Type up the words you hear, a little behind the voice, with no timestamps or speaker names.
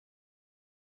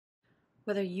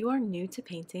Whether you are new to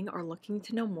painting or looking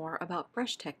to know more about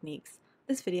brush techniques,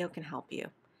 this video can help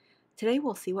you. Today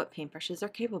we'll see what paintbrushes are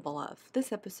capable of.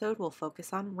 This episode will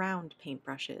focus on round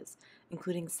paintbrushes,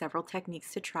 including several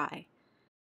techniques to try.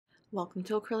 Welcome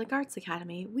to Acrylic Arts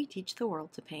Academy. We teach the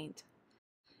world to paint.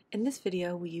 In this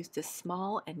video, we used a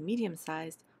small and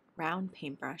medium-sized round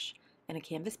paintbrush and a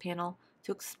canvas panel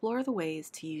to explore the ways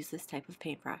to use this type of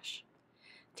paintbrush.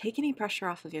 Take any pressure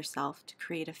off of yourself to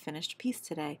create a finished piece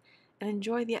today and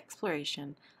enjoy the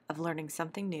exploration of learning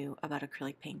something new about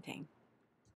acrylic painting.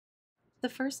 The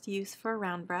first use for a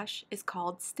round brush is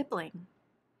called stippling.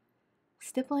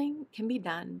 Stippling can be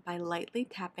done by lightly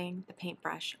tapping the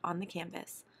paintbrush on the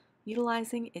canvas,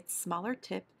 utilizing its smaller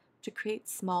tip to create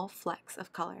small flecks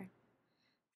of color.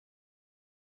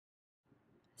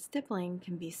 Stippling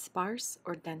can be sparse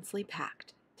or densely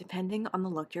packed, depending on the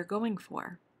look you're going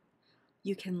for.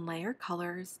 You can layer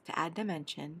colors to add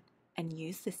dimension and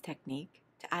use this technique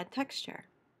to add texture.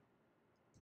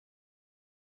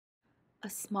 A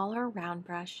smaller round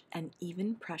brush and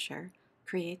even pressure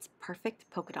creates perfect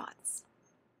polka dots.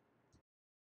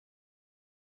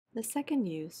 The second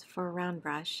use for a round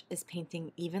brush is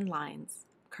painting even lines,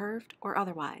 curved or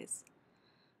otherwise.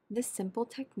 This simple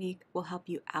technique will help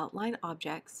you outline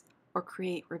objects or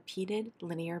create repeated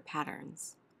linear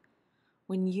patterns.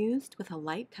 When used with a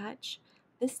light touch,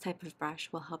 this type of brush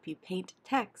will help you paint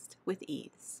text with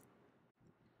ease.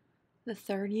 The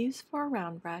third use for a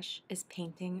round brush is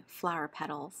painting flower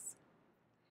petals.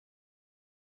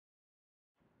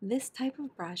 This type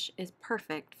of brush is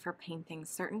perfect for painting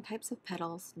certain types of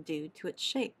petals due to its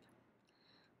shape.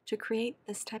 To create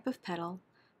this type of petal,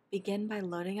 begin by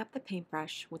loading up the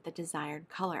paintbrush with the desired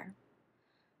color.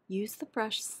 Use the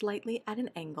brush slightly at an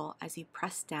angle as you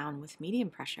press down with medium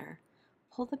pressure.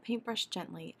 Pull the paintbrush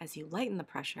gently as you lighten the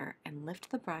pressure and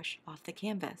lift the brush off the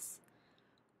canvas.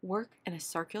 Work in a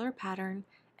circular pattern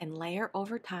and layer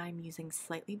over time using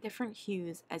slightly different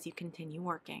hues as you continue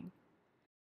working.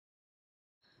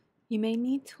 You may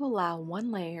need to allow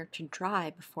one layer to dry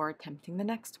before attempting the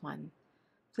next one.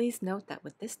 Please note that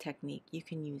with this technique you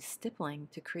can use stippling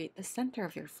to create the center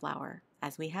of your flower,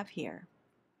 as we have here.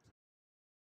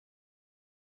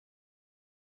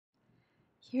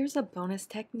 Here's a bonus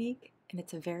technique, and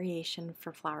it's a variation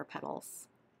for flower petals.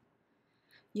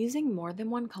 Using more than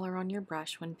one color on your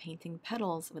brush when painting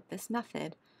petals with this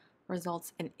method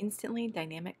results in instantly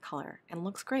dynamic color and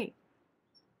looks great.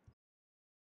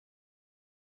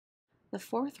 The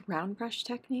fourth round brush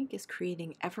technique is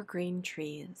creating evergreen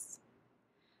trees.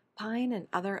 Pine and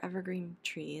other evergreen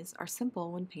trees are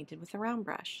simple when painted with a round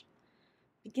brush.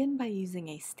 Begin by using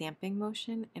a stamping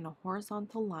motion in a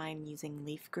horizontal line using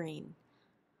leaf green.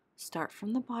 Start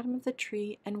from the bottom of the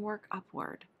tree and work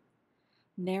upward.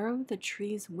 Narrow the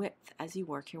tree's width as you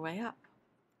work your way up.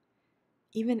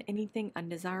 Even anything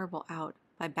undesirable out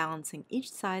by balancing each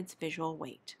side's visual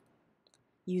weight.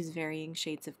 Use varying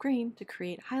shades of green to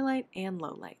create highlight and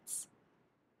lowlights.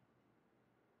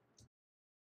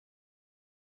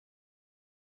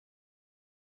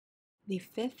 The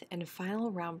fifth and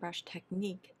final round brush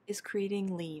technique is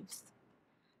creating leaves.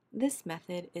 This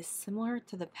method is similar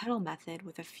to the petal method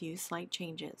with a few slight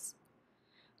changes.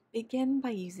 Begin by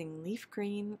using leaf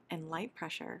green and light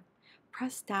pressure.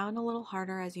 Press down a little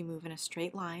harder as you move in a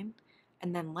straight line,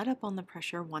 and then let up on the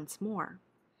pressure once more.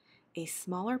 A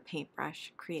smaller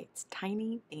paintbrush creates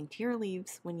tiny, daintier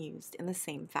leaves when used in the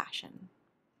same fashion.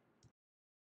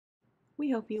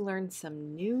 We hope you learned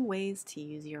some new ways to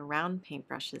use your round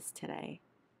paintbrushes today.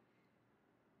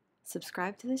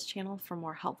 Subscribe to this channel for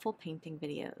more helpful painting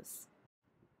videos.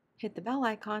 Hit the bell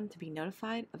icon to be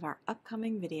notified of our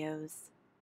upcoming videos.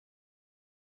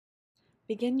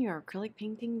 Begin your acrylic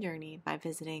painting journey by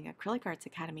visiting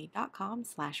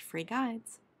acrylicartsacademy.com/free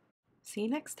guides. See you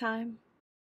next time!